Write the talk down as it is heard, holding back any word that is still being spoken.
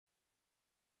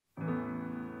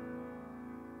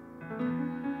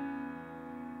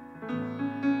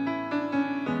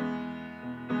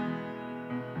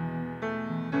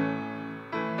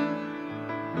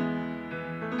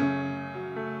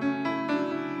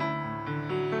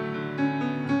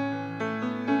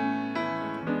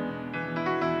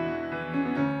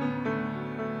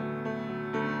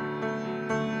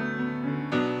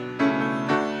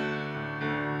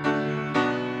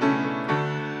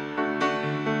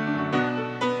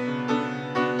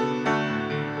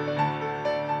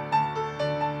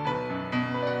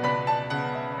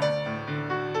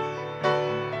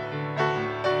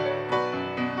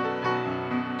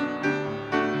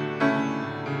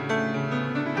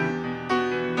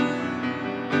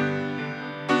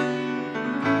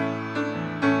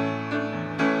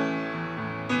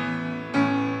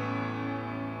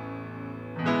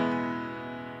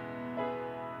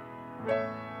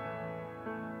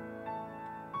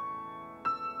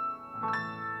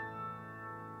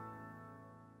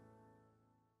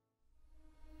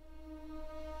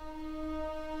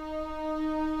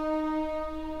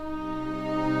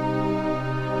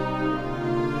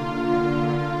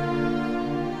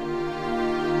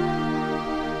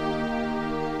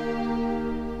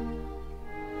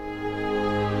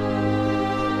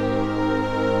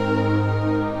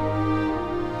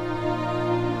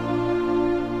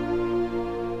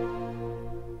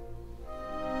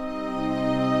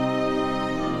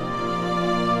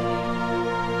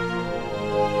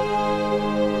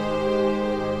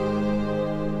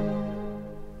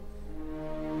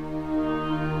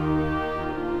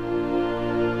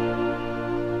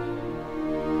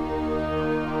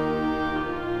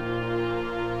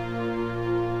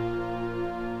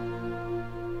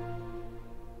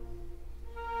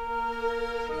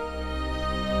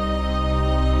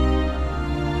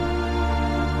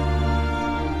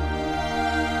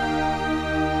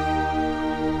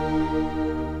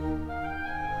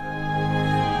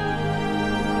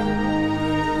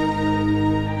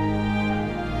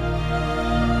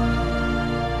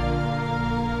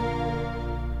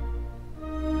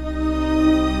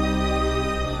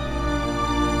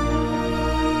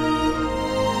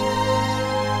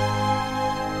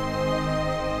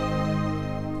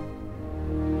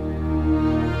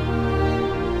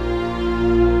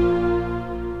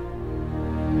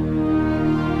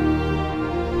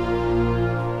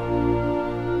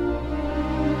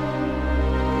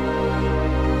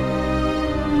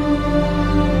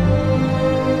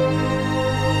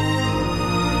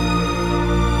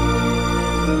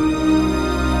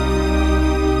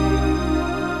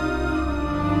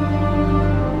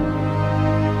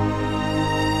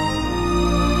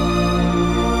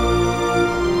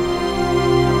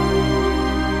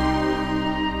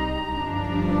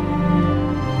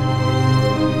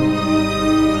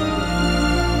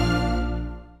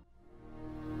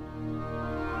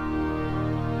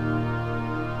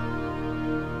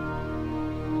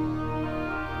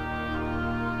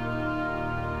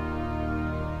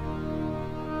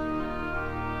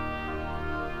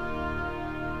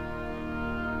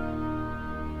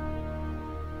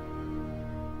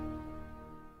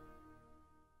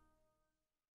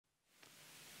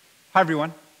Hi,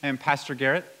 everyone. I am Pastor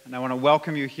Garrett, and I want to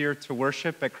welcome you here to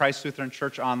worship at Christ Lutheran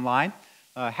Church Online.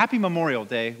 Happy Memorial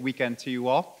Day weekend to you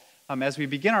all. As we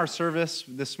begin our service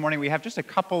this morning, we have just a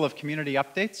couple of community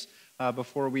updates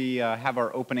before we have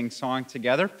our opening song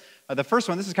together. The first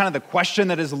one, this is kind of the question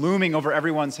that is looming over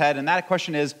everyone's head, and that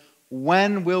question is,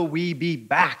 when will we be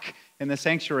back in the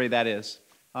sanctuary, that is?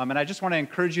 And I just want to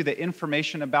encourage you that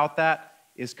information about that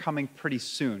is coming pretty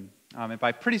soon. And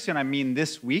by pretty soon, I mean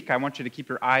this week. I want you to keep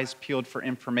your eyes peeled for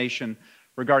information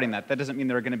regarding that. That doesn't mean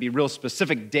there are going to be real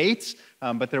specific dates,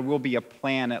 but there will be a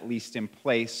plan at least in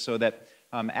place so that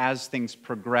as things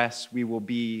progress, we will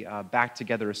be back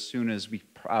together as soon as we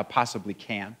possibly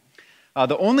can.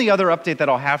 The only other update that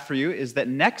I'll have for you is that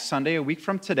next Sunday, a week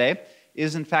from today,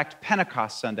 is in fact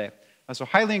Pentecost Sunday. So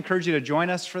highly encourage you to join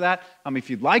us for that. If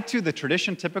you'd like to, the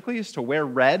tradition typically is to wear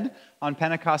red on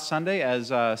Pentecost Sunday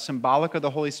as symbolic of the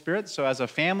Holy Spirit. So as a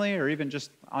family or even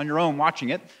just on your own watching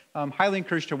it, highly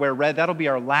encourage you to wear red. That'll be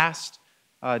our last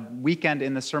weekend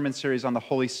in the sermon series on the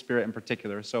Holy Spirit in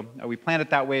particular. So we planned it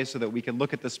that way so that we can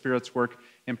look at the Spirit's work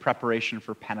in preparation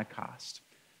for Pentecost.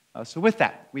 So with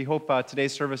that, we hope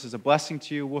today's service is a blessing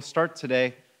to you. We'll start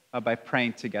today by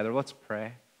praying together. Let's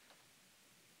pray.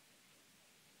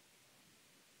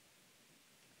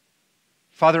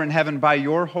 Father in heaven, by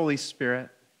your Holy Spirit,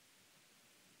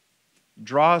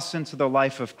 draw us into the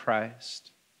life of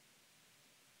Christ.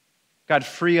 God,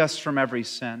 free us from every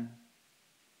sin.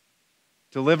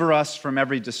 Deliver us from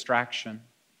every distraction.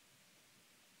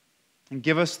 And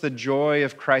give us the joy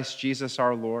of Christ Jesus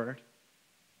our Lord.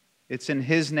 It's in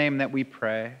his name that we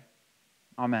pray.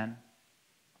 Amen.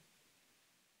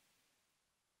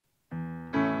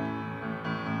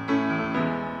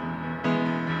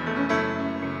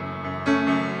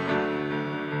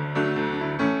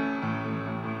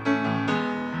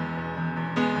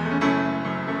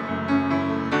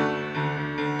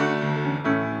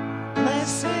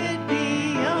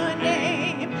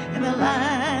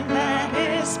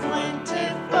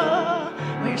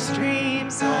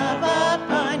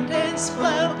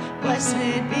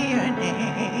 Blessed be your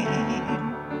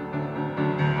name.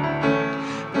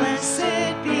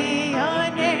 Blessed be your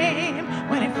name.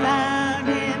 When I'm found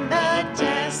in the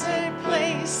desert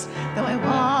place, though I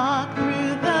walk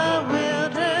through the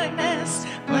wilderness,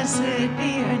 blessed be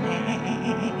your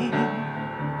name.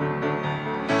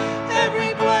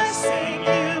 Every blessing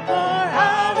you pour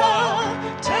out,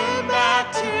 I'll turn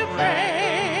back to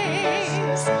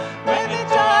praise. When the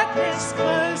darkness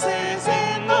closes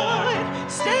in, Lord,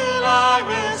 still I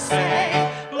will say,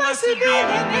 blessed be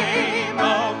the name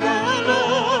of the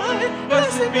Lord.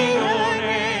 Blessed be your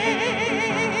name.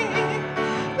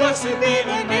 Blessed be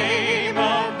the name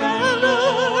of the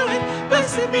Lord.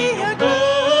 Blessed be your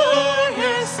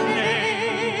glorious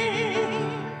name.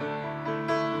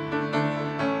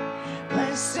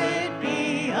 Blessed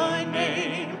be your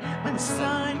name when the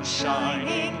sun's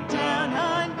shining down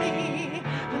on me,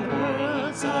 when the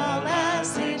world's all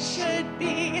as it should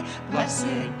be.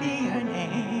 Blessed be your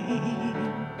name.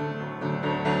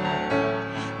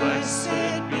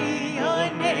 Blessed be your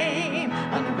name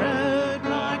on the road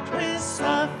marked with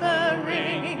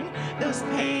suffering, those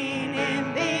pain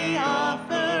in the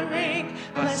offering.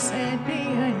 Blessed be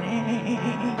your name.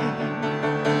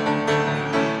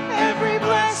 Every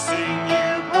blessing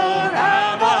you pour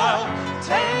out, I'll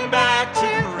turn back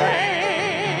to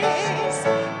praise.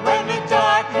 When the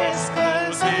darkness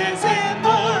closes in,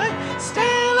 Lord,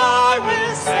 still I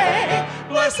will say,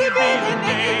 blessed be the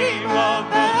name of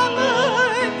the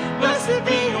Lord. Blessed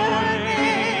be your name.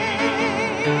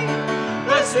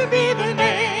 Blessed be the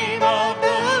name of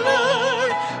the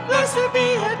Lord. Blessed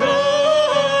be your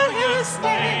glorious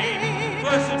name.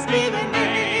 Blessed be the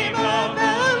name of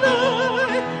the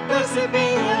Lord. Blessed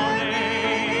be your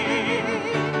name.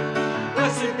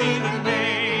 Blessed be the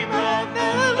name of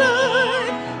the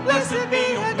Lord. Blessed be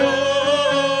your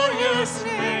glorious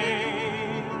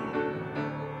name.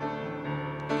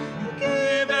 You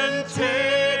give and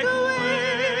take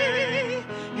away.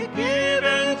 You give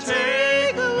and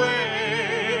take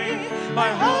away. My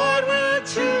heart will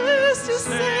choose to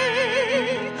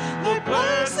say, Lord,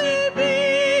 blessed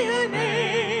be your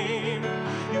name.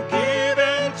 You give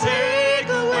and take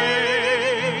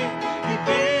away. You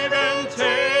give and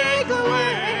take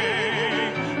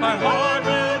away. My heart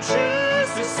will choose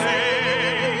to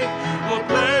say, Lord,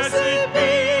 blessed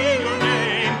be your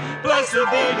name. Blessed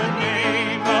be the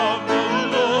name of the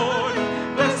Lord.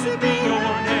 Blessed be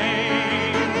your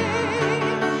name.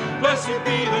 Blessed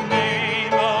be the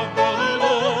name of the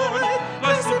Lord.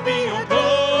 Blessed be your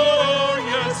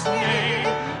glorious name.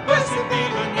 Blessed be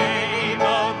the name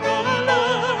of the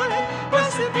Lord.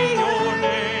 Blessed be your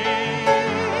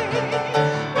name.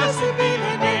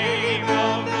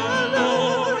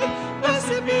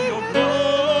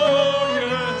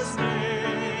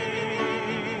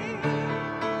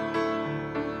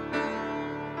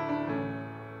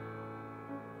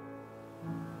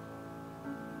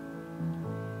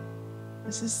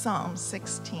 This is Psalm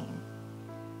 16.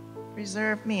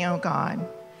 Preserve me, O God,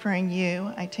 for in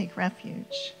you I take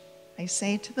refuge. I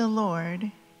say to the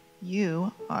Lord,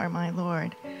 you are my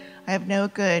Lord. I have no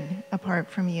good apart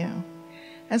from you.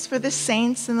 As for the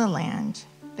saints in the land,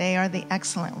 they are the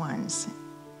excellent ones,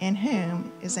 in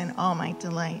whom is in all my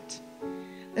delight.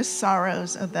 The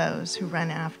sorrows of those who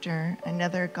run after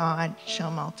another God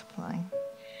shall multiply.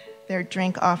 Their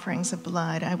drink offerings of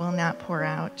blood I will not pour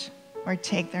out, or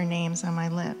take their names on my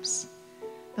lips.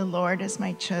 The Lord is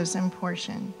my chosen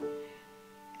portion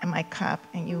and my cup,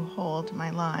 and you hold my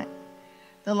lot.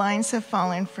 The lines have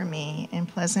fallen for me in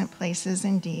pleasant places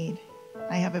indeed.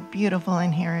 I have a beautiful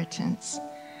inheritance.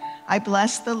 I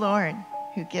bless the Lord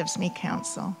who gives me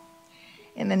counsel.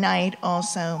 In the night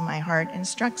also my heart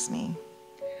instructs me.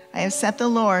 I have set the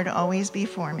Lord always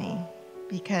before me,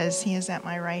 because he is at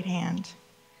my right hand.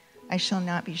 I shall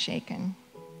not be shaken.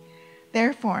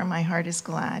 Therefore my heart is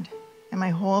glad, and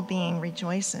my whole being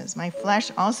rejoices. My flesh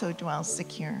also dwells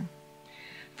secure.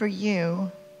 For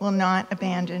you will not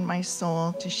abandon my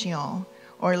soul to Sheol,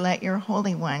 or let your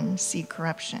Holy One see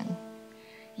corruption.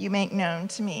 You make known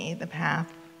to me the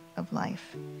path of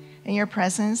life. In your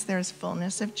presence there is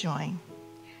fullness of joy.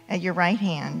 At your right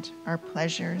hand are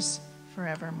pleasures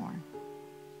forevermore.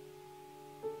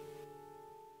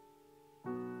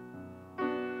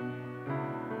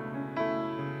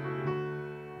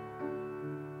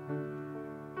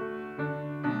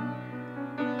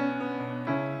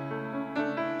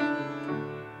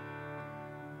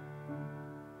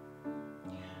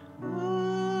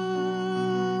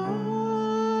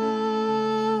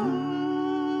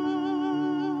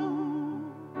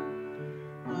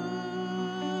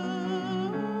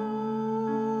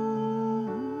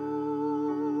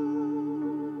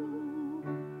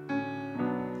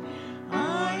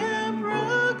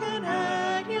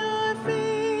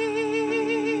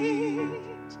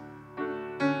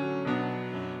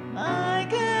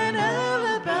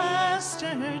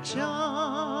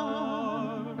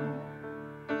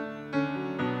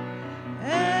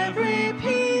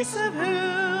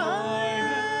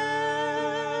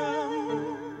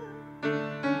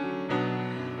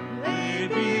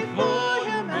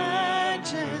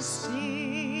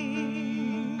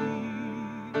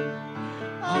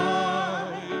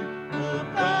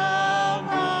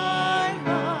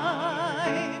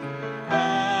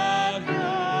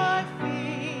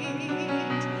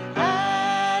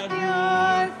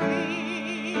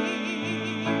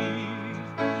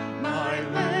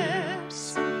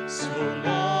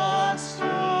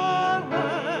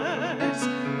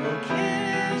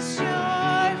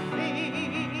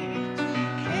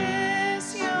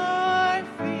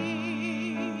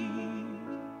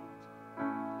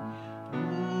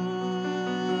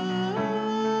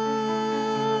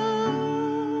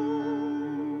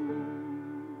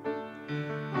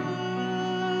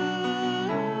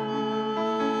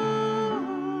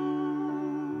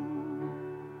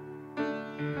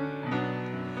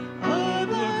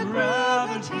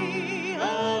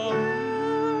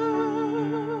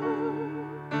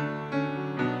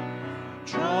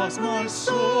 My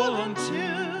soul unto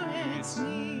its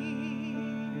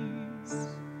knees.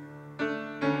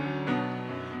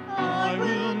 I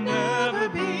will never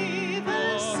be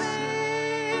the same.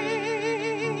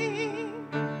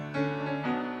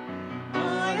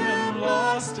 I am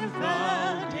lost and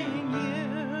found in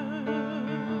you,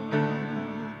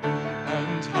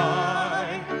 and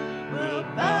I will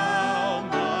bow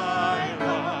my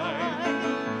life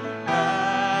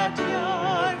at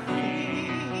your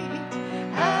feet.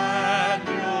 At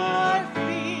your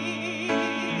feet,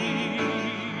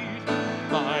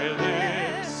 my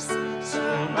lips so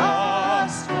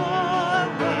lost for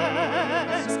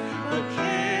words will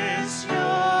kiss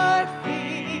your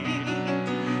feet,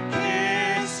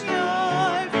 kiss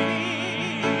your feet,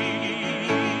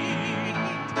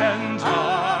 and I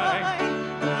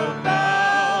will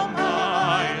bow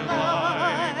my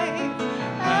life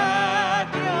at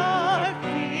your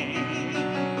feet.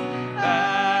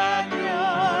 At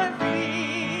your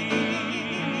feet,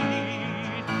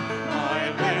 my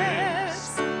lips,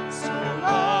 so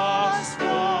lost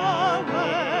for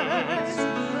words,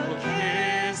 will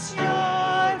kiss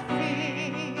your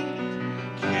feet,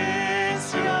 kiss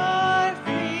your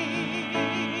feet.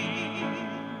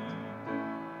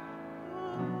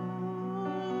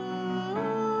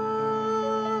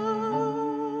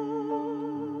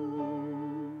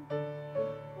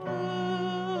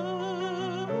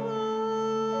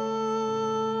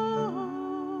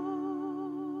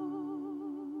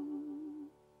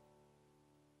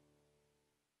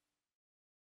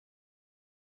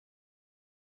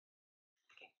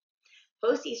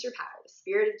 Post-Easter Power, the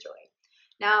Spirit of Joy.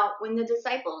 Now, when the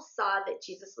disciples saw that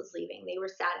Jesus was leaving, they were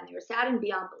sad, and they were saddened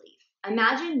beyond belief.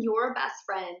 Imagine your best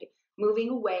friend moving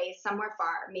away somewhere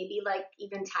far, maybe like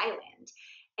even Thailand,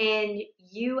 and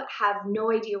you have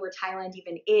no idea where Thailand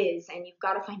even is, and you've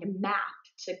got to find a map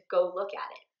to go look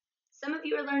at it. Some of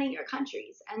you are learning your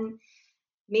countries, and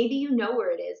maybe you know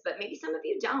where it is, but maybe some of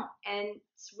you don't, and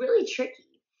it's really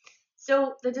tricky.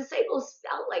 So the disciples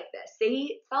felt like this.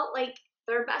 They felt like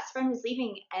their best friend was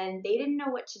leaving, and they didn't know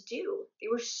what to do. They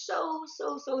were so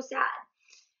sad.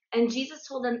 And Jesus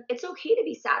told them, it's okay to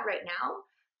be sad right now,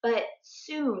 but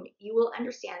soon you will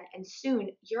understand, and soon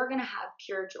you're going to have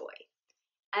pure joy.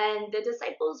 And the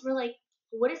disciples were like,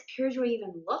 what does pure joy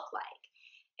even look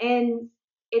like? And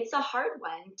it's a hard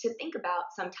one to think about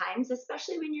sometimes,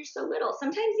 especially when you're so little.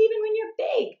 Sometimes even when you're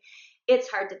big, it's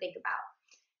hard to think about.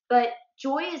 But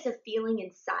joy is a feeling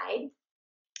inside.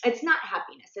 It's not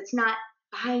happiness. It's not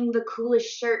buying the coolest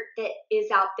shirt that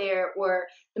is out there, or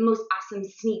the most awesome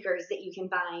sneakers that you can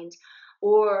find,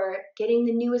 or getting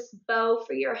the newest bow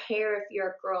for your hair if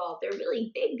you're a girl. They're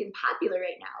really big and popular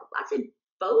right now. Lots of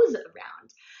bows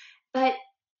around. But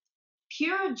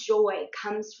pure joy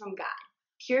comes from God.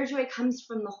 Pure joy comes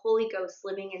from the Holy Ghost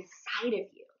living inside of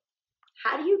you.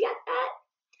 How do you get that?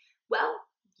 Well,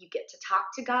 you get to talk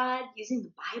to God using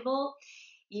the Bible.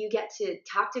 You get to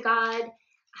talk to God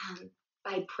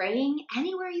by praying.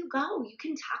 Anywhere you go, you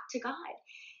can talk to God.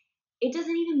 It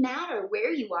doesn't even matter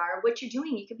where you are, what you're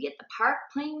doing. You could be at the park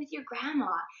playing with your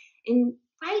grandma, and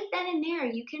right then and there,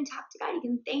 you can talk to God. You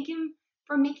can thank Him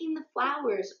for making the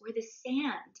flowers or the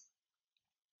sand.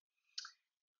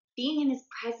 Being in His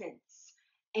presence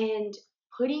and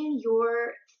putting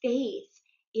your faith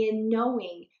in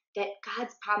knowing that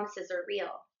God's promises are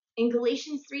real. In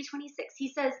Galatians 3:26,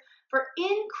 he says, for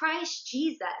in Christ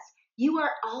Jesus, you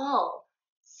are all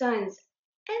sons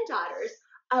and daughters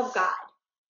of God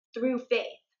through faith.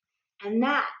 And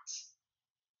that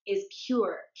is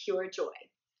pure joy.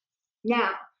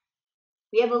 Now,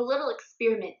 we have a little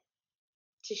experiment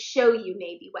to show you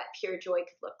maybe what pure joy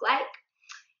could look like.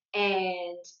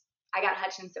 And I got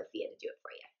Hutch and Sophia to do it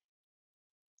for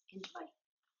you. Enjoy.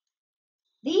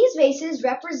 These vases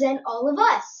represent all of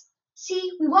us.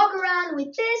 See, we walk around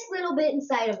with this little bit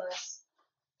inside of us.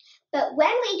 But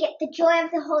when we get the joy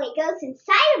of the Holy Ghost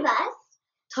inside of us,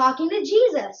 Talking to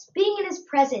Jesus, being in His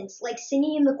presence, like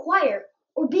singing in the choir,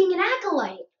 or being an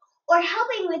acolyte, or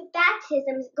helping with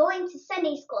baptisms, going to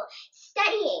Sunday school,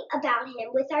 studying about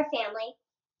Him with our family.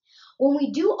 when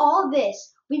we do all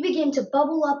this, we begin to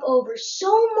bubble up over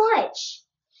so much.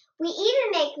 We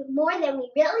even make more than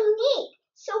we really need.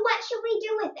 So what should we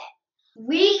do with it?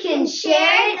 We can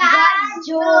share God's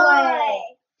joy.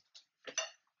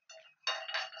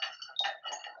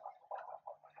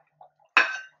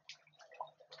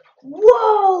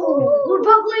 Whoa! We're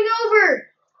bubbling over.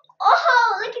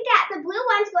 Oh, look at that. The blue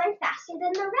one's going faster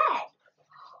than the red.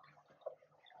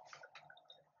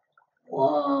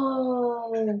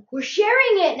 Whoa! We're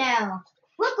sharing it now.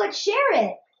 Look, let's share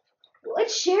it.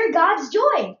 Let's share God's joy.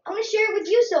 I'm going to share it with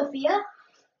you, Sophia.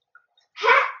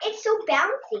 Ha! It's so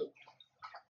bouncy.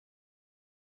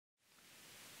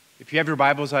 If you have your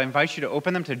Bibles, I invite you to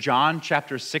open them to John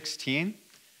chapter 16,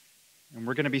 and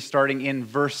we're going to be starting in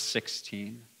verse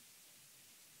 16.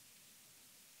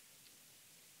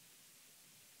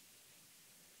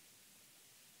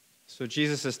 So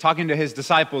Jesus is talking to his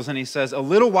disciples, and he says, "A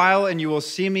little while, and you will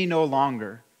see me no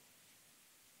longer.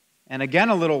 And again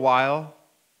a little while,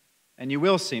 and you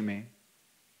will see me."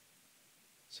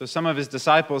 So some of his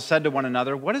disciples said to one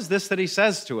another, "What is this that he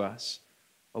says to us?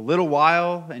 A little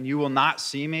while, and you will not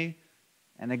see me.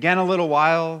 And again a little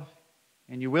while,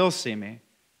 and you will see me.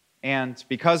 And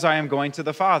because I am going to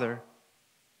the Father."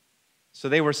 So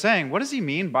they were saying, "What does he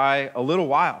mean by a little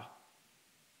while?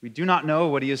 We do not know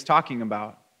what he is talking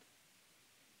about."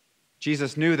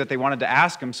 Jesus knew that they wanted to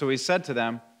ask him, so he said to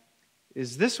them,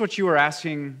 "Is this what you are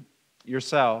asking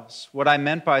yourselves? What I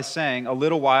meant by saying, 'A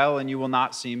little while and you will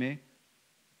not see me,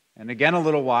 and again a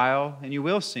little while and you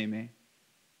will see me'?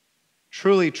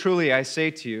 Truly, truly, I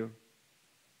say to you,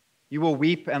 you will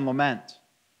weep and lament,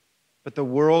 but the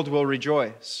world will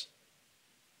rejoice.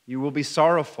 You will be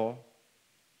sorrowful,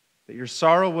 but your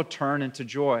sorrow will turn into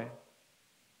joy.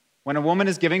 When a woman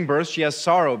is giving birth, she has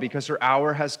sorrow because her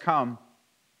hour has come.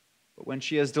 But when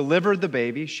she has delivered the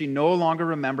baby, she no longer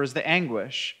remembers the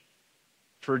anguish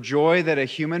for joy that a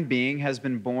human being has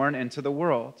been born into the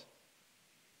world.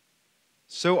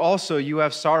 So also you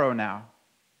have sorrow now,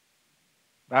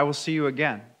 but I will see you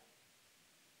again,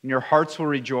 and your hearts will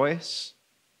rejoice,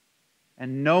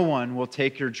 and no one will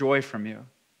take your joy from you.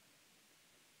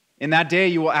 In that day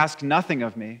you will ask nothing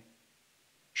of me.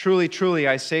 Truly, truly,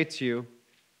 I say to you,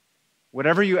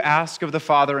 Whatever you ask of the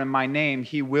Father in my name,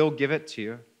 he will give it to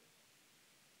you.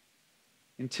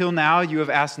 Until now, you have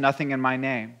asked nothing in my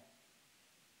name.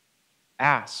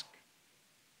 Ask,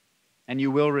 and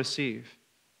you will receive,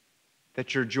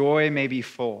 that your joy may be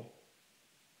full.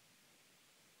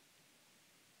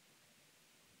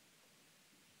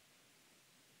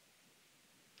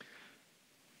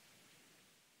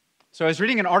 So I was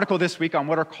reading an article this week on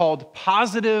what are called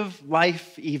positive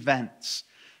life events.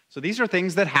 So these are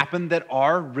things that happen that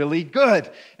are really good.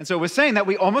 And so it was saying that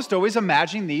we almost always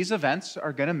imagine these events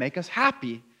are going to make us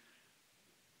happy.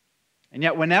 And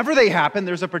yet whenever they happen,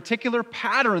 there's a particular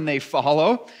pattern they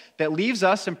follow that leaves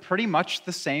us in pretty much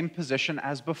the same position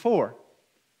as before.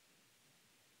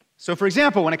 So for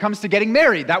example, when it comes to getting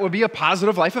married, that would be a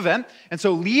positive life event. And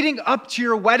so leading up to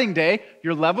your wedding day,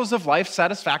 your levels of life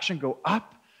satisfaction go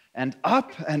up and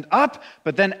up and up.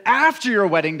 But then after your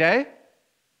wedding day,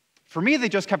 for me, they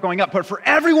just kept going up. But for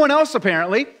everyone else,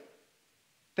 apparently,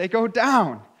 they go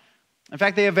down. In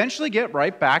fact, they eventually get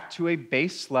right back to a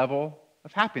base level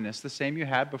of happiness, the same you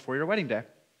had before your wedding day.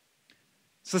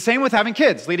 It's the same with having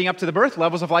kids. Leading up to the birth,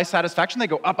 levels of life satisfaction, they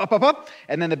go up, up, up, up.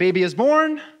 And then the baby is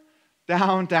born,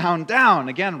 down, down, down.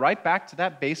 Again, right back to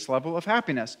that base level of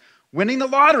happiness. Winning the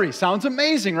lottery sounds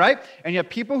amazing, right? And yet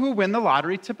people who win the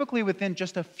lottery, typically within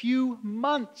just a few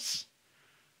months,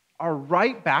 are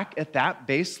right back at that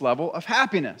base level of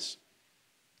happiness.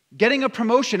 Getting a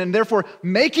promotion and therefore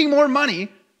making more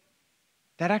money,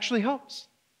 that actually helps.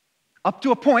 Up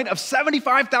to a point of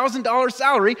 $75,000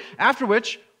 salary, after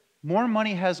which more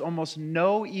money has almost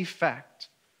no effect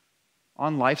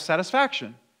on life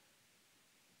satisfaction.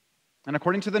 And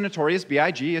according to the notorious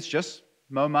B.I.G., it's just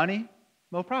more money,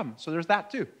 no problem. So there's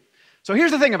that too. So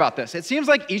here's the thing about this. It seems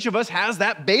like each of us has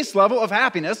that base level of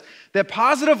happiness that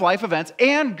positive life events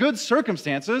and good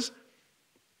circumstances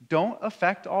don't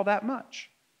affect all that much.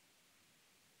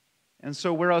 And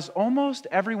so whereas almost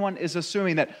everyone is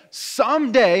assuming that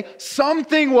someday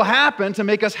something will happen to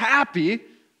make us happy,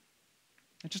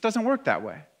 it just doesn't work that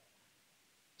way.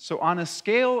 So on a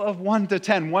scale of 1 to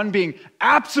 10, 1 being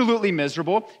absolutely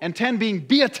miserable and 10 being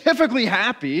beatifically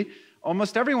happy,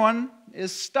 almost everyone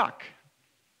is stuck.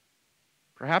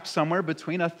 Perhaps somewhere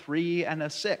between a 3 and a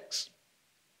 6.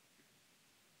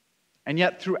 And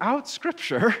yet throughout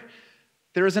Scripture,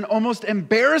 there is an almost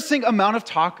embarrassing amount of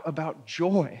talk about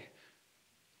joy.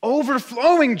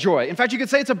 Overflowing joy. In fact, you could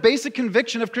say it's a basic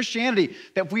conviction of Christianity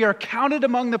that we are counted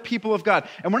among the people of God.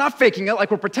 And we're not faking it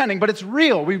like we're pretending, but it's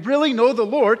real. We really know the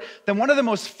Lord. Then one of the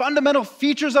most fundamental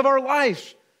features of our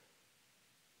life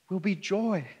will be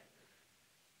joy.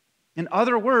 In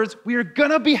other words, we are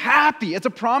going to be happy. It's a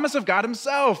promise of God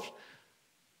himself.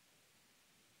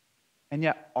 And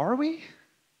yet, are we?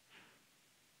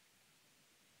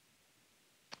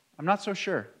 I'm not so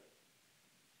sure.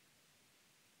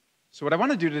 So what I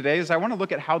want to do today is I want to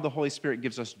look at how the Holy Spirit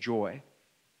gives us joy.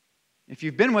 If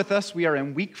you've been with us, we are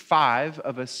in week 5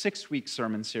 of a 6-week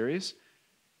sermon series.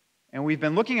 And we've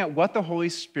been looking at what the Holy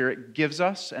Spirit gives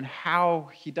us and how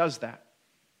he does that.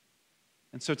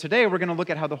 And so today we're going to look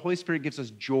at how the Holy Spirit gives us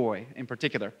joy in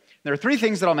particular. There are 3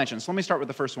 things that I'll mention. So let me start with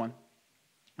the first one.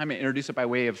 I'm going to introduce it by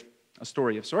way of a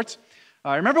story of sorts.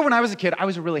 I remember when I was a kid, I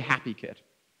was a really happy kid.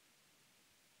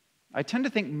 I tend to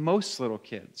think most little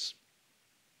kids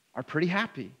are pretty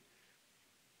happy.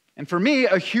 And for me,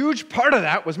 a huge part of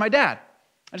that was my dad.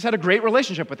 I just had a great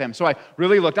relationship with him. So I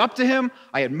really looked up to him.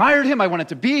 I admired him. I wanted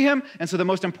to be him. And so the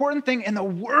most important thing in the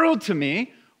world to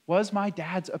me was my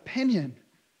dad's opinion.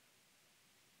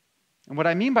 And what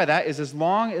I mean by that is as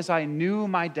long as I knew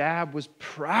my dad was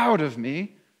proud of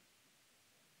me,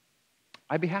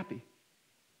 I'd be happy.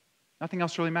 Nothing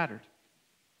else really mattered.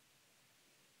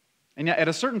 And yet at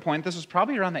a certain point, this was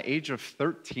probably around the age of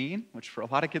 13, which for a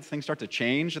lot of kids things start to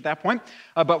change at that point.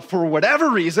 But for whatever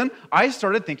reason, I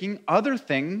started thinking other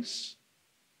things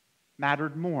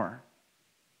mattered more.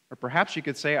 Or perhaps you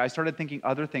could say I started thinking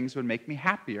other things would make me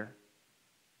happier.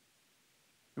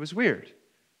 It was weird.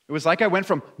 It was like I went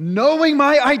from knowing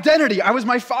my identity, I was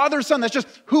my father's son, that's just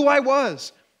who I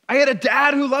was. I had a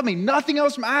dad who loved me, nothing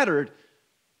else mattered,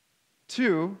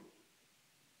 to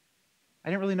I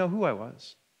didn't really know who I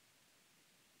was.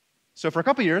 So for a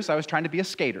couple years, I was trying to be a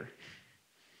skater.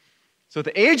 So at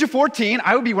the age of 14,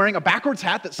 I would be wearing a backwards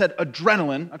hat that said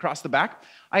adrenaline across the back.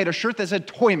 I had a shirt that said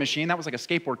Toy Machine. That was like a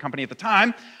skateboard company at the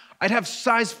time. I'd have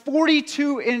size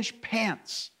 42-inch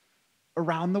pants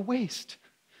around the waist.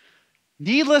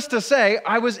 Needless to say,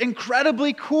 I was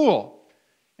incredibly cool.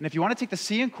 And if you want to take the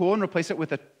C in cool and replace it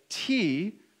with a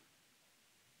T,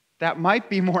 that might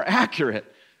be more accurate.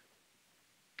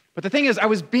 But the thing is, I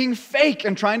was being fake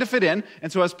and trying to fit in.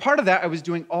 And so as part of that, I was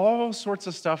doing all sorts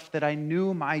of stuff that I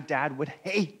knew my dad would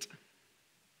hate.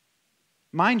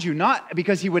 Mind you, not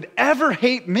because he would ever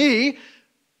hate me,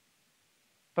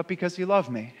 but because he loved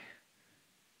me.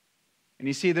 And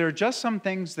you see, there are just some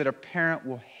things that a parent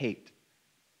will hate,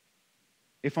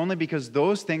 if only because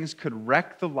those things could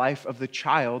wreck the life of the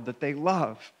child that they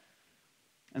love.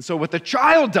 And so what the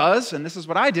child does, and this is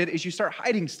what I did, is you start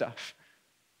hiding stuff.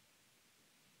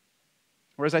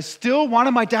 Whereas I still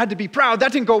wanted my dad to be proud,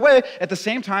 that didn't go away. At the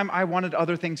same time, I wanted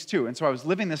other things too. And so I was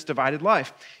living this divided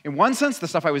life. In one sense, the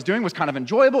stuff I was doing was kind of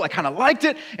enjoyable. I kind of liked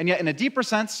it. And yet in a deeper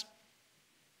sense,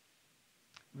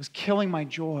 it was killing my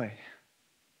joy.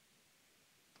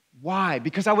 Why?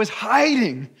 Because I was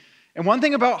hiding. And one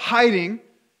thing about hiding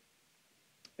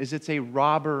is it's a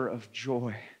robber of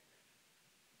joy.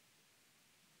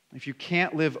 If you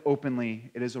can't live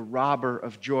openly, it is a robber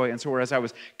of joy. And so whereas I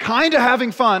was kind of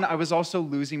having fun, I was also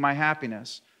losing my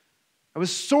happiness. I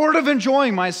was sort of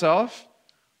enjoying myself,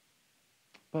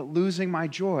 but losing my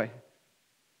joy.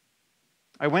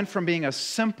 I went from being a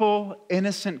simple,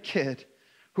 innocent kid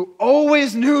who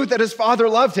always knew that his father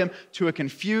loved him to a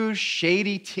confused,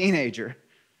 shady teenager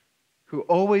who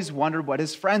always wondered what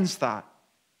his friends thought.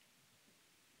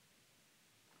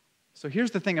 So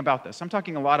here's the thing about this. I'm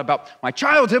talking a lot about my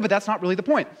childhood, but that's not really the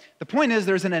point. The point is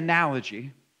there's an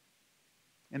analogy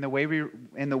in the way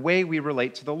we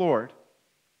relate to the Lord.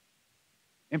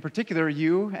 In particular,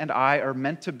 you and I are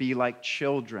meant to be like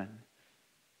children.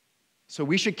 So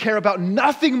we should care about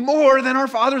nothing more than our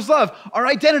Father's love. Our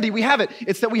identity, we have it.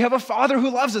 It's that we have a Father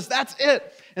who loves us. That's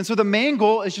it. And so the main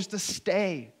goal is just to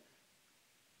stay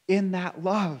in that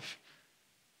love.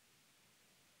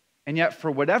 And yet,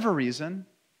 for whatever reason,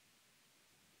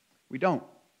 we don't.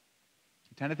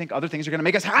 We tend to think other things are going to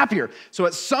make us happier. So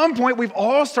at some point, we've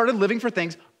all started living for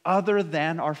things other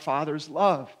than our Father's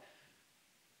love.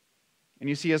 And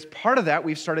you see, as part of that,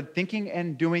 we've started thinking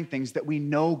and doing things that we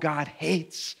know God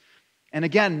hates. And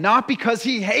again, not because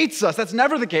he hates us, that's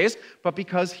never the case, but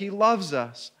because he loves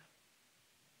us.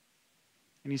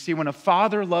 And you see, when a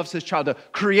father loves his child, a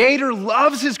creator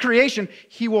loves his creation,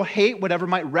 he will hate whatever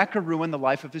might wreck or ruin the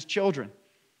life of his children.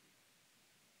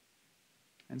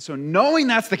 And so knowing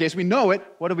that's the case, we know it,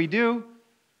 what do?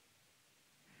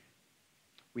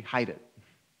 We hide it.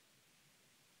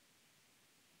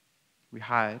 We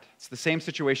hide. It's the same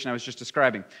situation I was just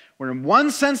describing, where in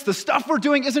one sense, the stuff we're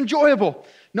doing is enjoyable.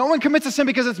 No one commits a sin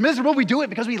because it's miserable. We do it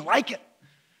because we like it.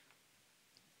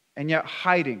 And yet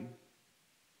hiding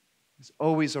is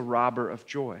always a robber of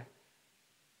joy.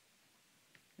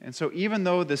 And so even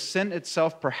though the sin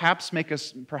itself perhaps makes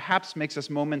us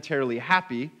momentarily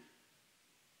happy,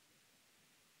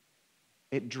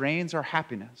 it drains our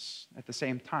happiness at the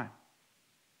same time.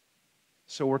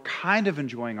 So we're kind of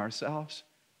enjoying ourselves,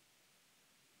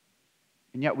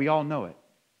 and yet we all know it.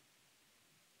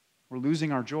 We're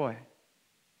losing our joy.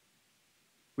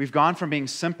 We've gone from being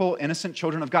simple, innocent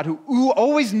children of God who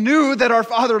always knew that our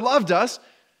Father loved us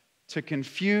to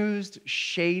confused,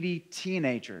 shady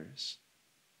teenagers.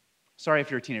 Sorry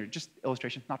if you're a teenager, just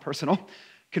illustration, not personal.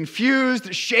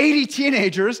 Confused, shady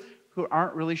teenagers who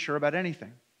aren't really sure about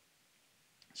anything.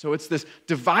 So it's this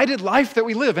divided life that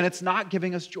we live, and it's not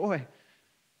giving us joy.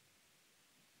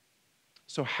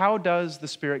 So how does the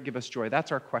Spirit give us joy?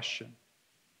 That's our question.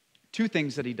 Two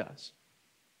things that he does.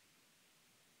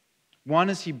 One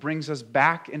is he brings us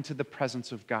back into the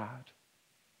presence of God.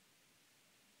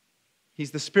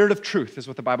 He's the Spirit of truth, is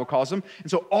what the Bible calls him. And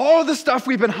so all the stuff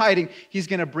we've been hiding, he's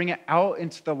going to bring it out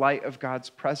into the light of God's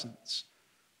presence,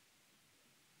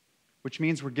 which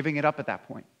means we're giving it up at that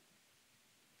point.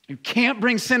 You can't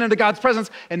bring sin into God's presence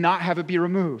and not have it be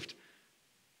removed,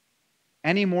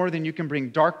 any more than you can bring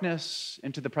darkness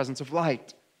into the presence of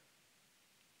light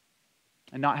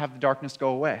and not have the darkness go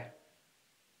away.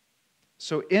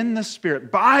 So in the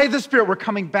Spirit, by the Spirit, we're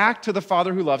coming back to the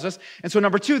Father who loves us. And so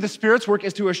number two, the Spirit's work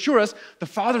is to assure us the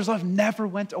Father's love never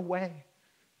went away.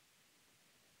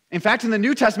 In fact, in the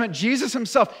New Testament, Jesus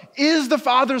himself is the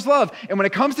Father's love. And when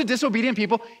it comes to disobedient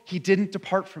people, he didn't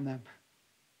depart from them.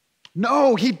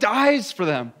 No, he dies for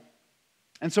them.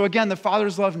 And so again, the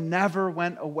Father's love never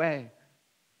went away.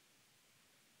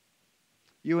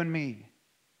 You and me,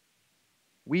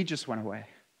 we just went away.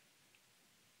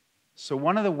 So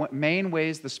one of the main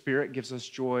ways the Spirit gives us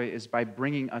joy is by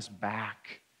bringing us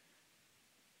back.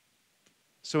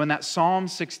 So in that Psalm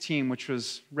 16, which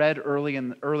was read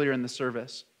earlier in the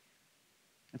service,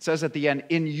 it says at the end,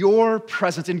 in your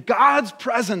presence, in God's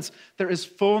presence, there is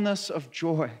fullness of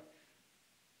joy.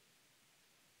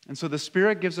 And so the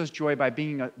Spirit gives us joy by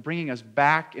bringing us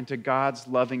back into God's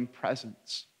loving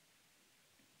presence.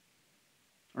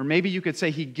 Or maybe you could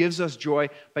say he gives us joy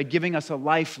by giving us a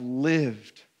life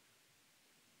lived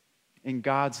in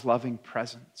God's loving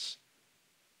presence,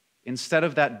 instead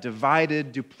of that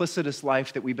divided, duplicitous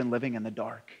life that we've been living in the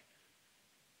dark.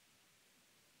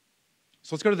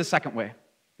 So let's go to the second way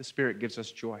the Spirit gives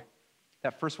us joy.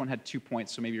 That first one had 2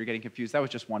 points, so maybe you're getting confused. That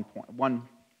was just 1 point, one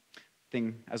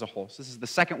thing as a whole. So this is the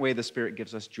second way the Spirit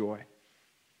gives us joy.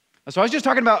 So I was just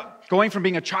talking about going from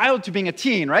being a child to being a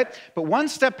teen, right? But one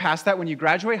step past that, when you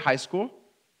graduate high school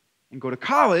and go to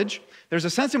college, there's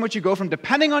a sense in which you go from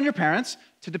depending on your parents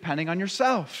to depending on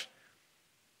yourself.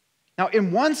 Now,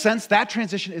 in one sense, that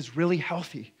transition is really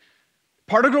healthy.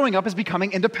 Part of growing up is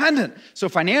becoming independent. So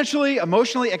financially,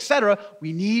 emotionally, etc.,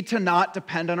 we need to not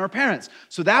depend on our parents.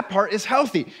 So that part is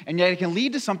healthy, and yet it can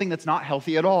lead to something that's not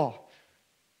healthy at all.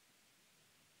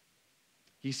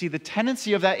 You see, the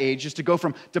tendency of that age is to go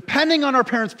from depending on our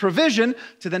parents' provision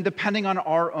to then depending on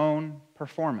our own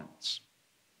performance.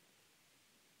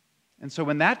 And so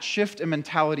when that shift in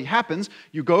mentality happens,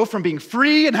 you go from being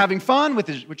free and having fun,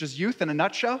 which is youth in a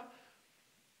nutshell,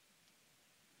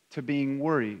 to being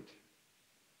worried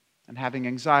and having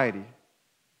anxiety,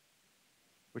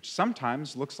 which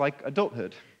sometimes looks like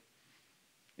adulthood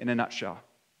in a nutshell.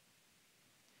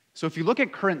 So if you look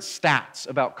at current stats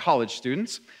about college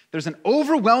students, there's an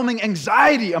overwhelming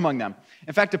anxiety among them.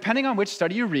 In fact, depending on which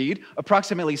study you read,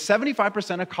 approximately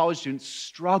 75% of college students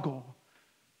struggle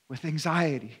with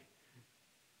anxiety.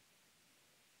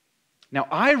 Now,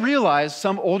 I realize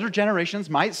some older generations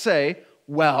might say,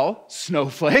 well,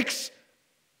 snowflakes,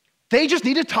 they just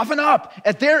need to toughen up.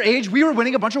 At their age, we were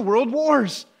winning a bunch of world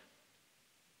wars.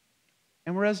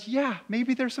 And whereas, yeah,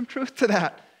 maybe there's some truth to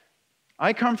that.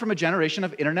 I come from a generation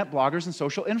of internet bloggers and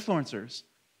social influencers.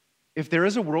 If there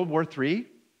is a World War III,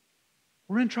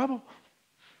 we're in trouble.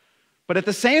 But at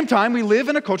the same time, we live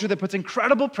in a culture that puts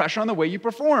incredible pressure on the way you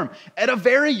perform at a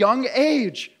very young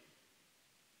age.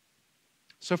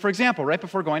 So for example, right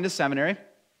before going to seminary,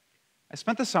 I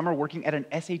spent the summer working at an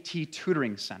SAT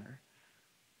tutoring center.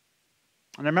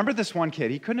 And I remember this one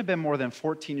kid, he couldn't have been more than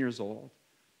 14 years old.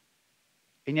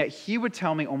 And yet he would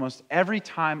tell me almost every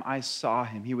time I saw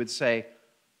him, he would say,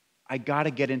 I got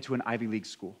to get into an Ivy League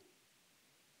school.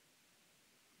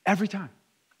 Every time.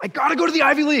 I got to go to the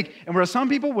Ivy League. And whereas some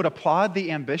people would applaud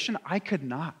the ambition, I could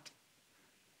not.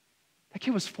 That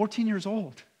kid was 14 years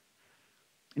old.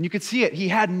 And you could see it. He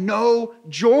had no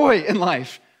joy in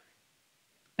life.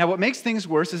 Now, what makes things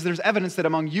worse is there's evidence that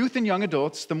among youth and young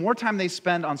adults, the more time they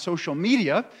spend on social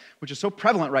media, which is so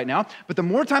prevalent right now, but the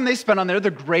more time they spend on there, the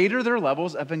greater their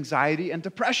levels of anxiety and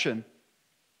depression.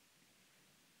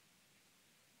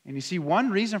 And you see, one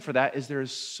reason for that is there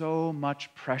is so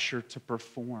much pressure to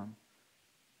perform.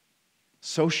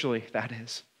 Socially, that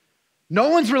is. No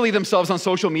one's really themselves on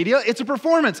social media. It's a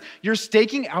performance. You're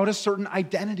staking out a certain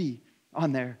identity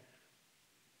on there.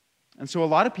 And so a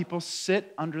lot of people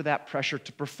sit under that pressure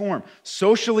to perform.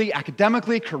 Socially,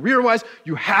 academically, career-wise,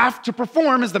 you have to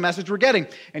perform is the message we're getting.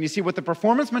 And you see what the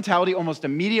performance mentality almost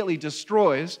immediately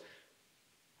destroys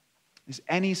is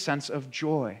any sense of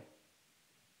joy.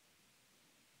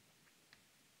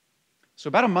 So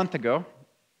about a month ago,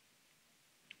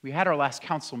 we had our last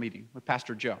council meeting with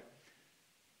Pastor Joe.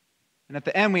 And at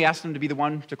the end, we asked him to be the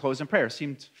one to close in prayer.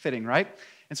 Seemed fitting, right?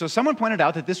 And so someone pointed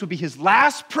out that this would be his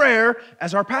last prayer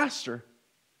as our pastor,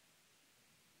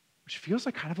 which feels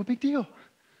like kind of a big deal.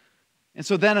 And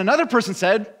so then another person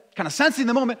said, kind of sensing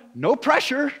the moment, no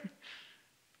pressure,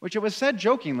 which it was said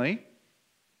jokingly.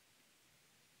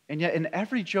 And yet in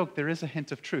every joke, there is a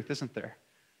hint of truth, isn't there?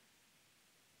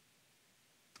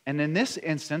 And in this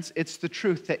instance, it's the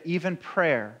truth that even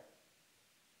prayer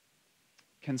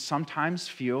can sometimes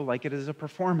feel like it is a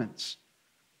performance.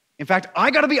 In fact,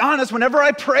 I got to be honest, whenever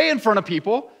I pray in front of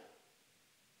people,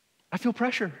 I feel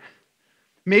pressure.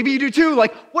 Maybe you do too.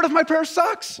 Like, what if my prayer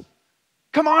sucks?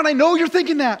 Come on, I know you're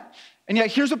thinking that. And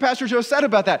yet, here's what Pastor Joe said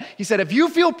about that. He said, if you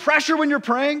feel pressure when you're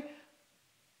praying,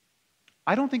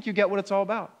 I don't think you get what it's all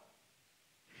about.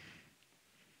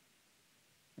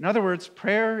 In other words,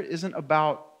 prayer isn't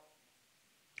about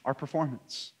our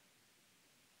performance.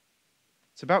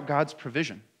 It's about God's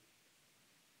provision.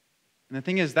 And the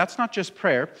thing is, that's not just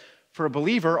prayer. For a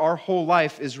believer, our whole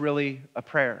life is really a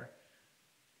prayer.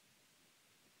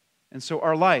 And so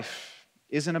our life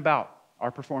isn't about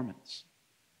our performance.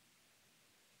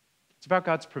 It's about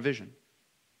God's provision.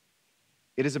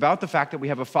 It is about the fact that we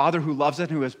have a Father who loves us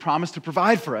and who has promised to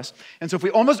provide for us. And so if we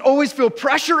almost always feel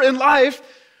pressure in life,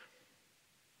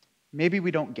 maybe we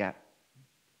don't get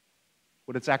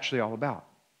what it's actually all about.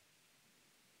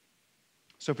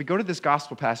 So if we go to this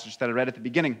gospel passage that I read at the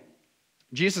beginning,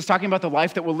 Jesus is talking about the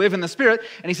life that we'll live in the Spirit,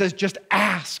 and he says, just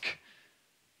ask.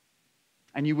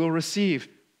 and you will receive.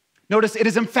 Notice it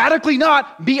is emphatically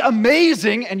not be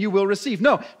amazing and you will receive.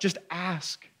 No, just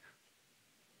ask.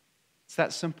 It's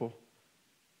that simple.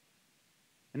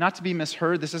 And not to be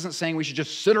misheard, this isn't saying we should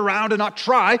just sit around and not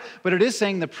try, but it is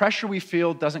saying the pressure we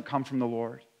feel doesn't come from the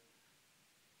Lord.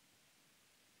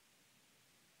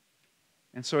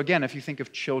 And so again, if you think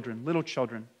of children, little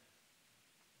children,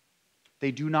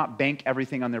 they do not bank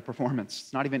everything on their performance.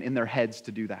 It's not even in their heads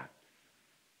to do that.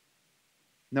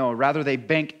 No, rather they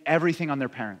bank everything on their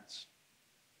parents.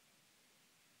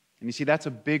 And you see, that's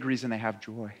a big reason they have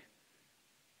joy.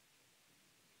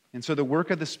 And so the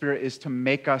work of the Spirit is to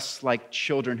make us like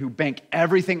children who bank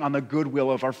everything on the goodwill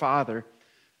of our Father.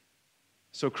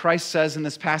 So Christ says in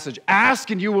this passage, ask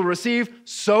and you will receive,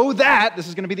 so that, this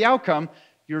is going to be the outcome,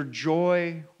 your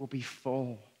joy will be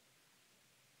full.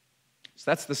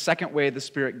 So that's the second way the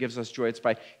Spirit gives us joy. It's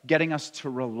by getting us to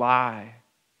rely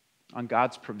on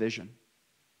God's provision.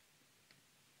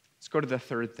 Let's go to the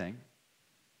third thing.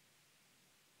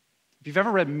 If you've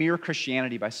ever read Mere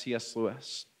Christianity by C.S.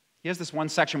 Lewis, he has this one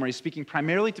section where he's speaking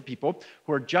primarily to people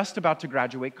who are just about to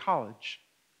graduate college,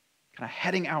 kind of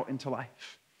heading out into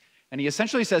life. And he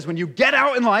essentially says, when you get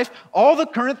out in life, all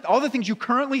the things you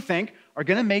currently think are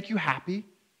going to make you happy,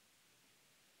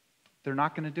 they're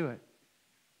not going to do it.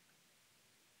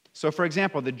 So for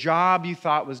example, the job you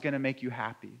thought was going to make you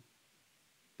happy,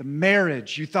 the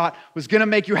marriage you thought was going to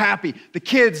make you happy, the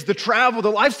kids, the travel, the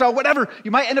lifestyle, whatever,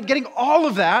 you might end up getting all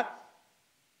of that.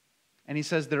 And he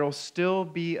says there will still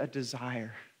be a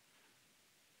desire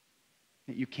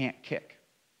that you can't kick.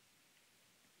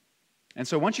 And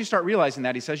so once you start realizing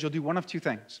that, he says you'll do one of two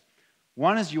things.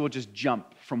 One is you will just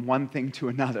jump from one thing to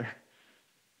another.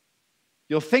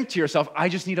 You'll think to yourself, I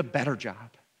just need a better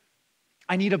job.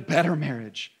 I need a better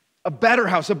marriage, a better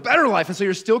house, a better life. And so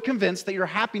you're still convinced that your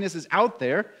happiness is out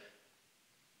there,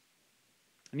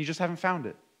 and you just haven't found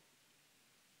it.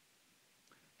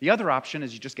 The other option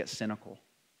is you just get cynical.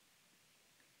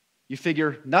 You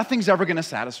figure, nothing's ever going to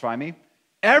satisfy me.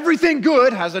 Everything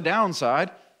good has a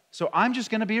downside, so I'm just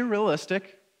going to be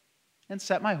realistic and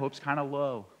set my hopes kind of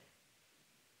low.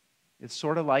 It's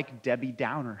sort of like Debbie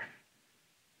Downer.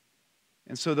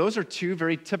 And so those are two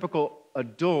very typical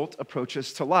adult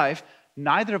approaches to life,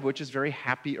 neither of which is very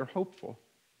happy or hopeful.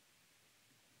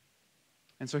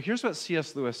 And so here's what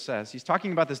C.S. Lewis says. He's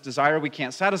talking about this desire we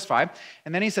can't satisfy,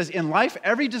 and then he says, in life,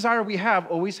 every desire we have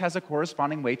always has a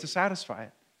corresponding way to satisfy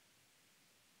it.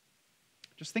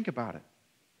 Just think about it.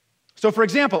 So for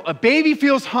example, a baby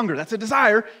feels hunger. That's a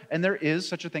desire, and there is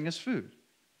such a thing as food.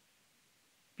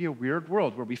 It'd be a weird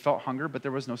world where we felt hunger, but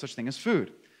there was no such thing as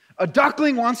food. A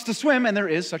duckling wants to swim, and there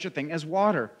is such a thing as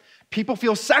water. People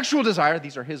feel sexual desire.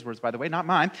 These are his words, by the way, not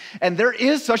mine. And there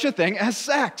is such a thing as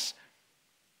sex.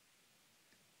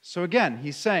 So again,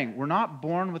 he's saying we're not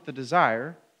born with the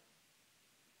desire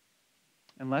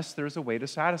unless there's a way to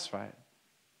satisfy it.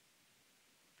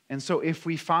 And so if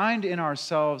we find in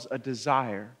ourselves a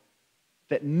desire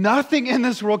that nothing in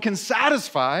this world can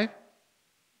satisfy,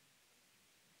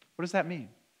 what does that mean?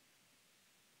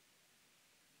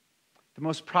 The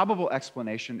most probable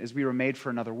explanation is we were made for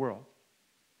another world.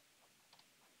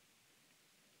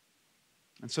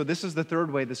 And so this is the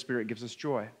third way the Spirit gives us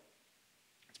joy.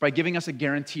 It's by giving us a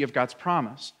guarantee of God's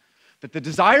promise that the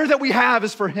desire that we have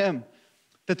is for Him,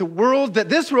 that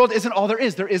this world isn't all there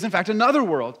is. There is, in fact, another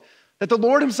world, that the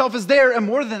Lord Himself is there, and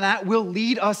more than that, will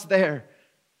lead us there.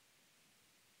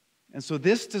 And so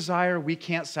this desire we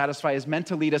can't satisfy is meant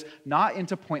to lead us not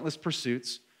into pointless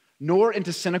pursuits, nor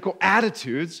into cynical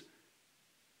attitudes,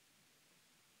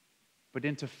 but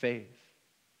into faith.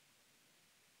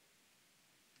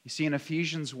 You see, in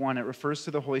Ephesians 1, it refers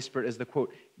to the Holy Spirit as the,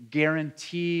 quote,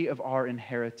 guarantee of our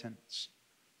inheritance.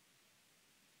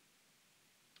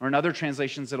 Or in other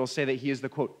translations, it'll say that He is the,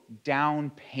 quote,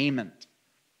 down payment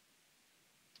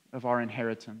of our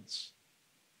inheritance.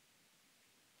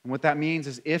 And what that means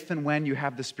is if and when you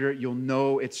have the Spirit, you'll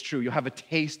know it's true. You'll have a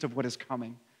taste of what is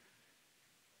coming.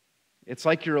 It's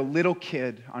like you're a little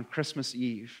kid on Christmas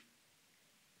Eve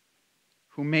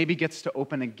who maybe gets to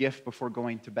open a gift before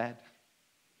going to bed.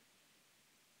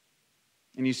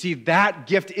 And you see, that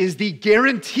gift is the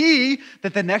guarantee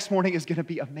that the next morning is going to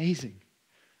be amazing.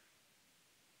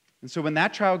 And so when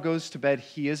that child goes to bed,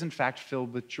 he is in fact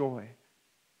filled with joy.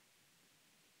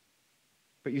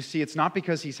 But you see, it's not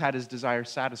because he's had his desire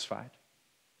satisfied.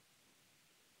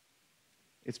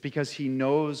 It's because he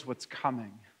knows what's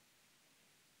coming.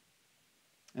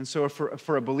 And so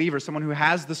for a believer, someone who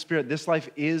has the Spirit, this life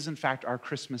is in fact our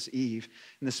Christmas Eve.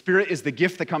 And the Spirit is the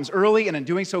gift that comes early, and in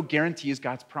doing so guarantees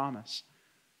God's promise.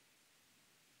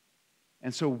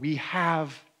 And so we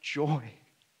have joy.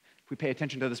 we pay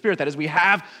attention to the Spirit. That is, we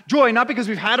have joy, not because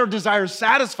we've had our desires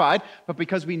satisfied, but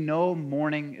because we know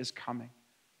morning is coming.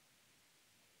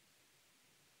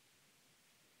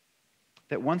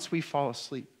 That once we fall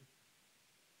asleep,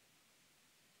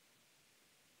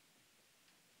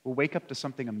 we'll wake up to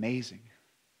something amazing.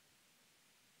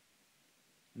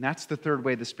 And that's the third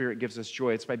way the Spirit gives us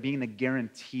joy. It's by being the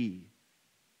guarantee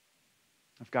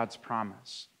of God's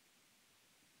promise.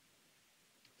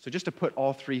 So just to put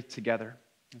all three together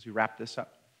as we wrap this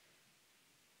up.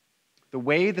 The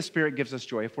way the Spirit gives us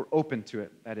joy, if we're open to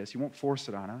it, that is, He won't force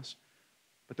it on us,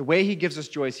 but the way He gives us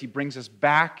joy is He brings us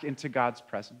back into God's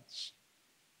presence.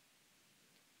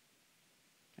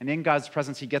 And in God's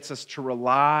presence, He gets us to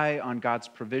rely on God's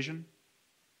provision.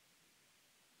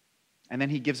 And then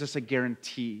He gives us a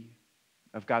guarantee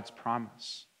of God's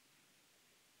promise.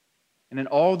 And in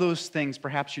all those things,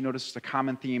 perhaps you notice a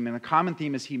common theme. And the common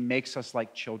theme is He makes us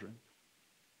like children.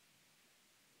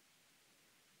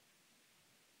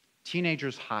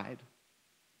 Teenagers hide.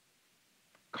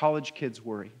 College kids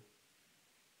worry.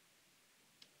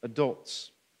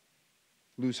 Adults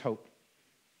lose hope.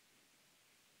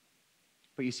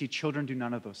 But you see, children do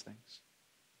none of those things.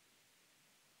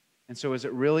 And so is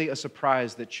it really a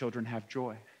surprise that children have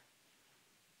joy?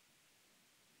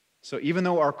 So even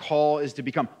though our call is to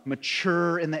become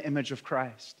mature in the image of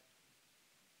Christ,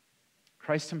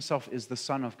 Christ Himself is the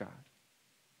Son of God,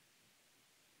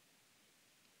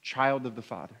 child of the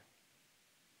Father,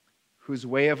 whose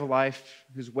way of life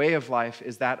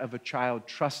is that of a child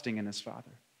trusting in his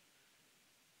Father.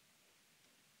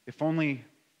 If only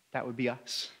that would be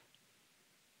us.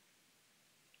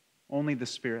 Only the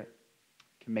Spirit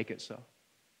can make it so.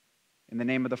 In the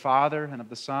name of the Father, and of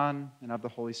the Son, and of the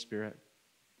Holy Spirit.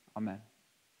 Amen.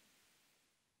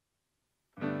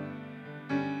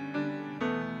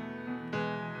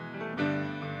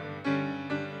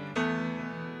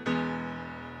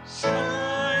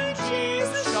 Shine,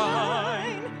 Jesus,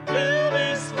 shine, fill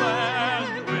this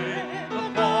land with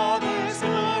the Father's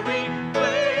glory.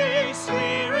 Blaze,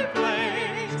 Spirit,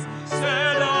 blaze,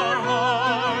 set our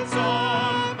hearts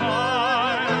on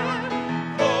fire.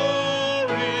 Flow,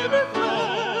 river,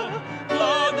 flow,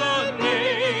 flood the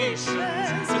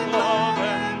nations with love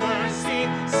and mercy.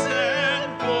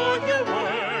 Send forth your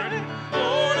word,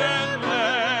 Lord, and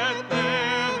let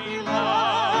there be light.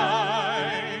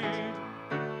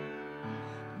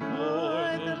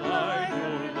 Lord, the light,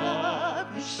 your love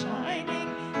is shining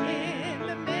in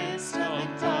the midst of the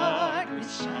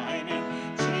darkness, shining.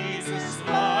 Jesus,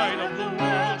 light of the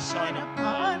world, shine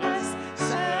upon us.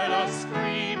 Set us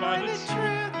free by the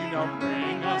truth you now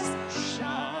bring us.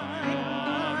 Shine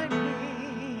on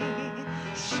me,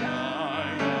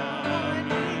 shine on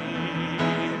me.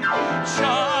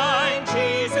 Shine,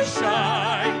 Jesus,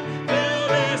 shine. Fill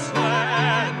this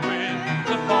land with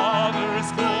the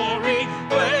Father's glory.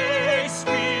 Blaze,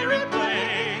 Spirit,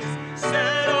 blaze.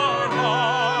 Set our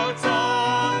hearts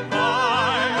on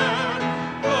fire.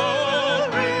 Flow,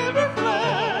 river,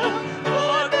 flow.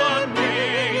 Flood the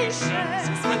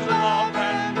nations with love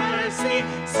and mercy.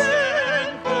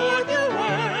 Send forth your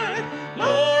word,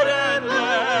 Lord, and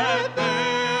let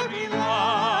there be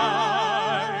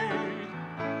light.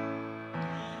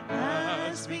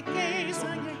 As we gaze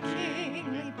on your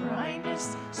kingly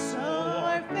brightness, so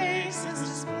our faces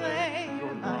display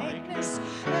your likeness,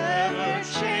 ever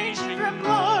changing from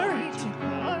glory to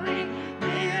glory.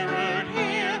 Mirrored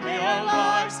here, may our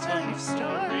lives tell your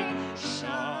story.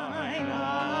 Shine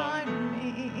on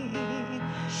me,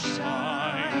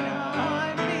 shine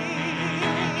on me.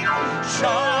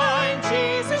 Shine,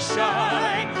 Jesus,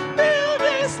 shine. Fill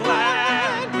this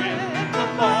land with the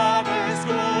Father's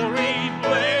glory.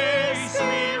 Blaze,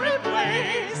 Spirit,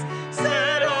 blaze.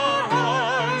 Set our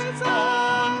hearts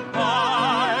on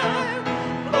fire.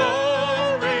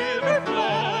 Flow, river,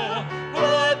 flow.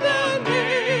 Flood the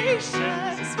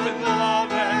nations with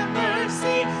love and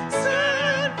mercy.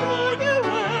 Send forth your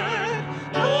word,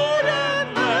 Lord,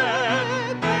 and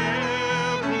let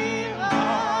there be light.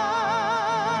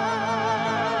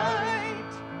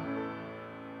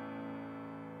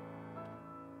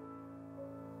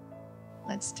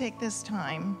 Let's take this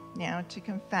time now to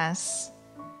confess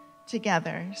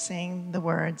together, saying the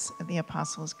words of the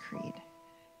Apostles' Creed.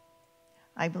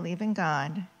 I believe in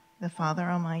God, the Father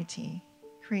Almighty,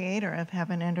 creator of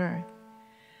heaven and earth.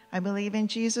 I believe in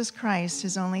Jesus Christ,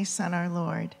 his only Son, our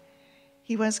Lord.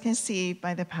 He was conceived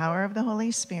by the power of the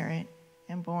Holy Spirit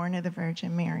and born of the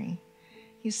Virgin Mary.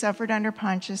 He suffered under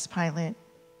Pontius Pilate,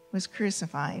 was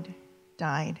crucified,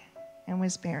 died, and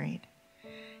was buried.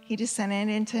 He descended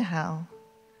into hell.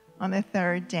 On the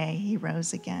third day, he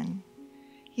rose again.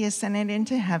 He ascended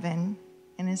into heaven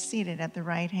and is seated at the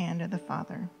right hand of the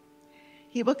Father.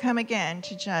 He will come again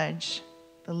to judge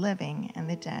the living and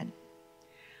the dead.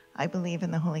 I believe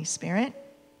in the Holy Spirit,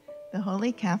 the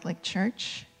Holy Catholic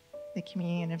Church, the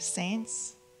communion of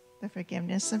saints, the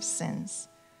forgiveness of sins,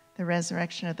 the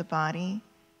resurrection of the body,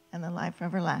 and the life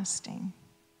everlasting.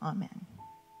 Amen.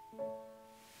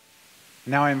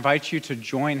 Now I invite you to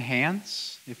join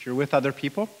hands if you're with other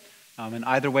people. And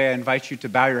either way, I invite you to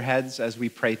bow your heads as we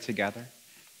pray together.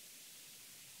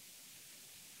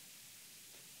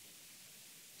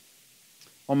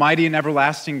 Almighty and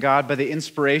everlasting God, by the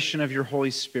inspiration of your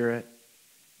Holy Spirit,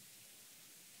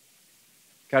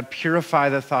 God, purify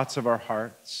the thoughts of our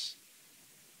hearts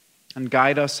and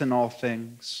guide us in all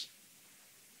things.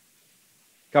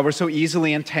 God, we're so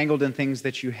easily entangled in things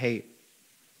that you hate,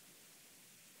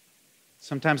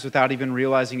 sometimes without even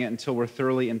realizing it until we're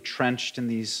thoroughly entrenched in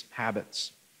these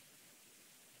habits.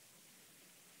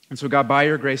 And so, God, by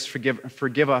your grace,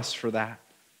 forgive us for that.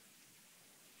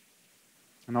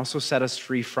 And also set us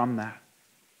free from that.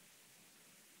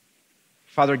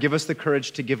 Father, give us the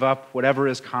courage to give up whatever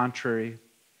is contrary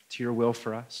to your will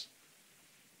for us.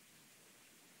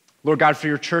 Lord God, for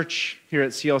your church here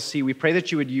at CLC, we pray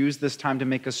that you would use this time to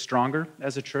make us stronger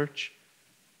as a church,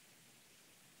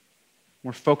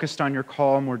 more focused on your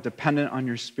call, more dependent on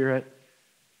your Spirit.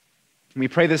 And we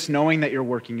pray this knowing that you're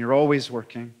working. You're always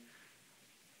working.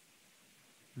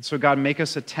 And so, God, make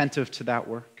us attentive to that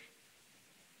work,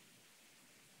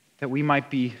 that we might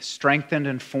be strengthened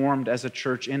and formed as a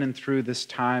church in and through this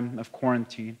time of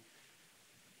quarantine.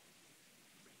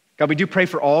 God, we do pray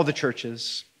for all the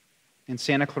churches in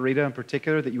Santa Clarita in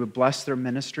particular, that you would bless their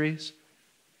ministries.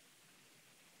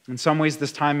 In some ways,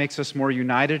 this time makes us more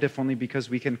united, if only because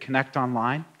we can connect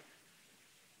online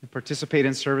and participate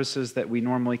in services that we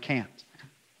normally can't.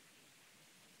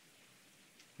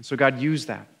 And so, God, use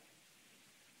that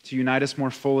to unite us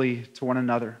more fully to one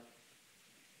another.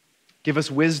 Give us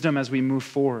wisdom as we move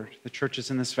forward, the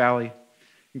churches in this valley.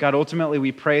 And God, ultimately,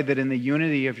 we pray that in the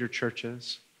unity of your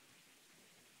churches,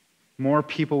 more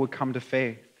people would come to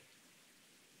faith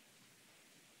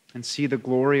and see the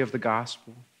glory of the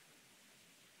gospel.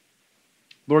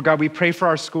 Lord God, we pray for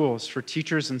our schools, for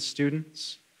teachers and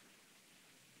students,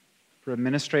 for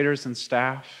administrators and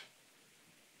staff.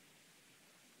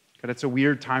 God, it's a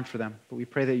weird time for them, but we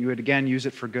pray that you would again use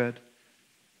it for good.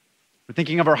 We're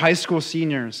thinking of our high school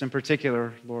seniors in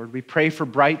particular, Lord. We pray for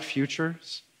bright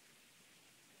futures.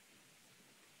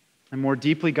 And more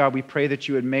deeply, God, we pray that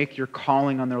you would make your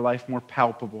calling on their life more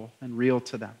palpable and real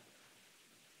to them.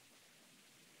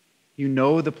 You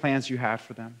know the plans you have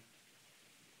for them,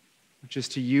 which is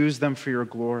to use them for your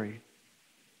glory.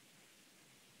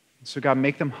 And so, God,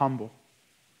 make them humble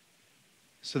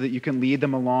so that you can lead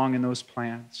them along in those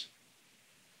plans.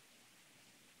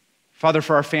 Father,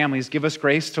 for our families, give us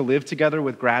grace to live together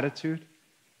with gratitude.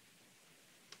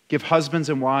 Give husbands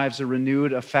and wives a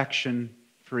renewed affection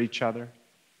for each other.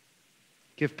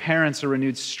 Give parents a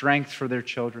renewed strength for their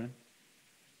children.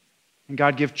 And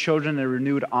God, give children a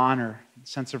renewed honor and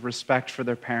sense of respect for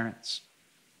their parents.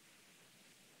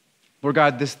 Lord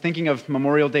God, this thinking of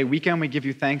Memorial Day weekend, we give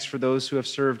you thanks for those who have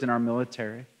served in our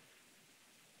military,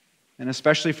 and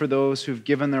especially for those who've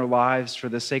given their lives for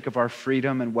the sake of our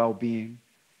freedom and well-being.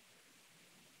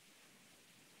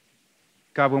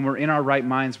 God, when we're in our right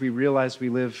minds, we realize we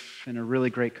live in a really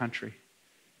great country,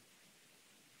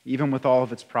 even with all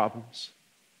of its problems.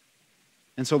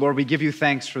 And so, Lord, we give you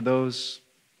thanks for those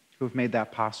who have made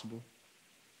that possible.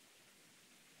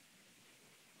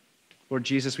 Lord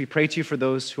Jesus, we pray to you for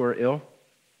those who are ill.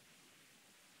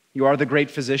 You are the great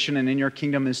physician, and in your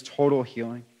kingdom is total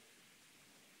healing.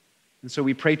 And so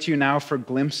we pray to you now for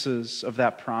glimpses of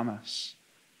that promise,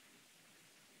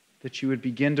 that you would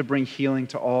begin to bring healing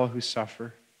to all who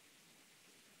suffer.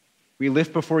 We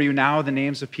lift before you now the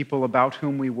names of people about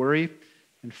whom we worry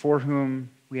and for whom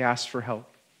we ask for help.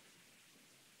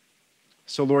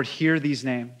 So, Lord, hear these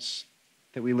names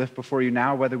that we lift before you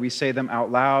now, whether we say them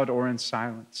out loud or in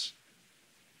silence.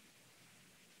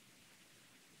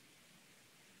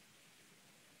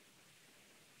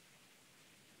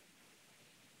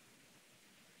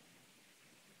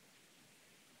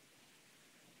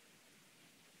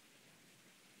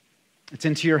 It's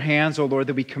into your hands, O Lord,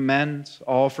 that we commend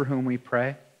all for whom we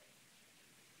pray,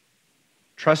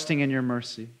 trusting in your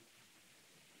mercy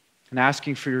and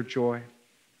asking for your joy.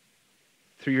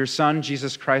 Through your Son,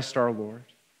 Jesus Christ our Lord,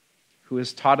 who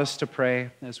has taught us to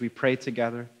pray as we pray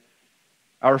together.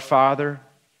 Our Father,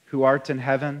 who art in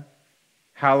heaven,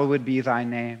 hallowed be thy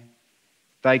name.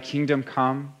 Thy kingdom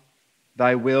come,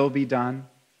 thy will be done,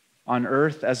 on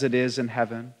earth as it is in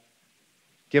heaven.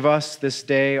 Give us this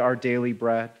day our daily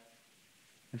bread.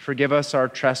 and forgive us our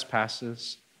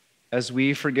trespasses, as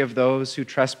we forgive those who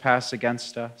trespass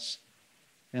against us.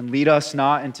 And lead us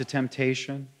not into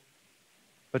temptation,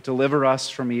 but deliver us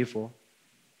from evil.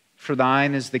 For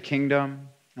thine is the kingdom,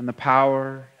 and the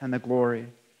power, and the glory,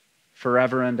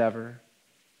 forever and ever.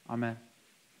 Amen.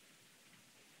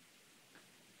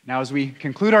 Now, as we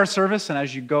conclude our service, and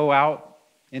as you go out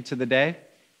into the day,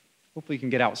 hopefully you can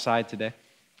get outside today.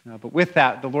 But with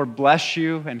that, the Lord bless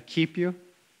you and keep you.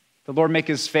 The Lord make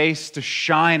his face to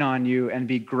shine on you and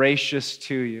be gracious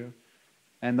to you.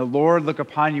 And the Lord look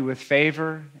upon you with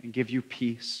favor and give you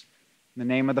peace. In the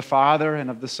name of the Father, and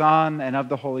of the Son, and of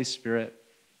the Holy Spirit.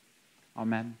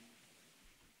 Amen.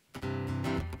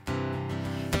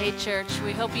 Hey, church,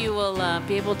 we hope you will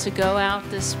be able to go out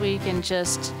this week and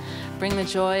just bring the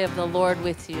joy of the Lord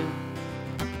with you.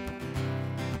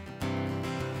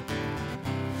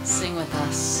 Sing with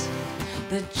us.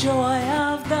 The joy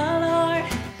of the Lord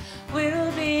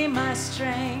will be my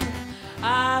strength.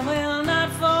 I will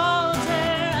not falter,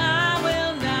 I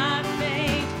will not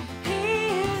faint.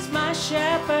 He is my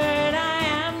shepherd, I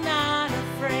am not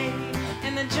afraid.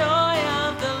 And the joy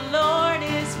of the Lord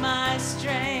is my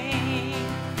strength.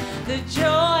 The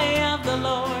joy of the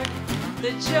Lord,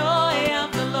 the joy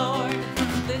of the Lord,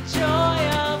 the joy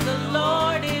of the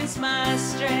Lord is my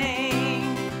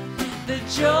strength. The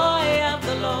joy of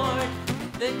the Lord,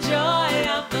 the joy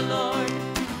of the Lord,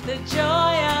 the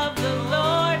joy of the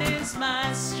Lord is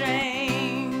my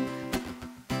strength.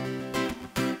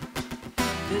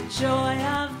 The joy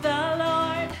of the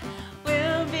Lord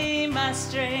will be my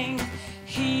strength.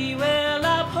 He will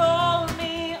uphold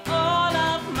me all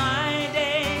of my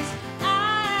days.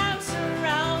 I am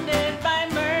surrounded by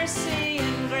mercy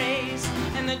and grace,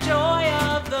 and the joy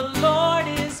of the Lord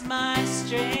is my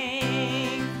strength.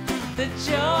 The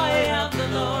joy of the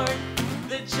Lord,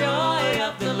 the joy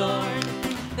of the Lord,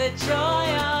 the joy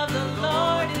of the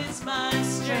Lord is my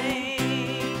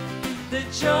strength. The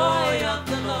joy of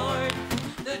the Lord,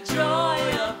 the joy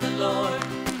of the Lord,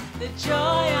 the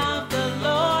joy